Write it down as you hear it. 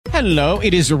Hello,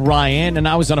 it is Ryan, and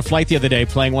I was on a flight the other day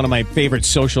playing one of my favorite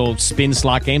social spin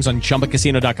slot games on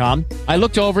ChumbaCasino.com. I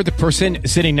looked over at the person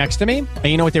sitting next to me, and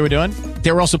you know what they were doing?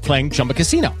 They were also playing Chumba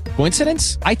Casino.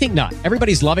 Coincidence? I think not.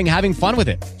 Everybody's loving having fun with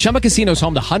it. Chumba Casino is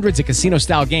home to hundreds of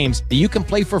casino-style games that you can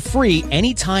play for free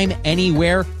anytime,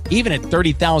 anywhere, even at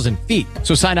 30,000 feet.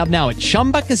 So sign up now at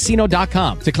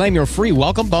ChumbaCasino.com to claim your free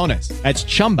welcome bonus. That's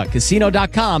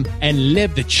ChumbaCasino.com and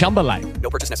live the Chumba life. No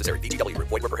purchase necessary. VGW.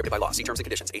 Void were prohibited by law. See terms and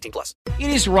conditions. 18 plus.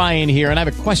 It is Ryan here, and I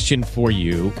have a question for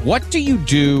you. What do you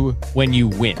do when you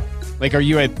win? Like, are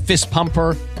you a fist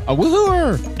pumper, a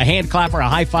woohooer, a hand clapper, a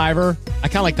high fiver? I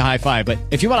kind of like the high five, but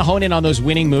if you want to hone in on those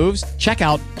winning moves, check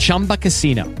out Chumba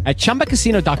Casino. At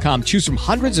ChumbaCasino.com, choose from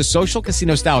hundreds of social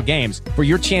casino-style games for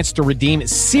your chance to redeem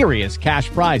serious cash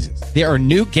prizes. There are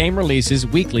new game releases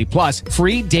weekly, plus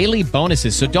free daily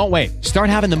bonuses. So don't wait. Start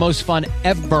having the most fun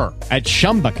ever at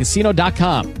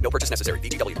ChumbaCasino.com. No purchase necessary.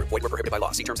 VGW. Void were prohibited by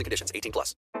law. See terms and conditions. 18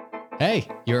 plus. Hey,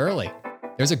 you're early.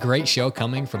 There's a great show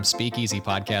coming from Speakeasy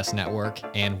Podcast Network,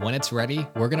 and when it's ready,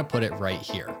 we're going to put it right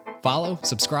here. Follow,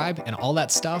 subscribe, and all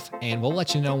that stuff, and we'll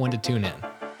let you know when to tune in.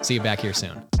 See you back here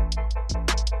soon.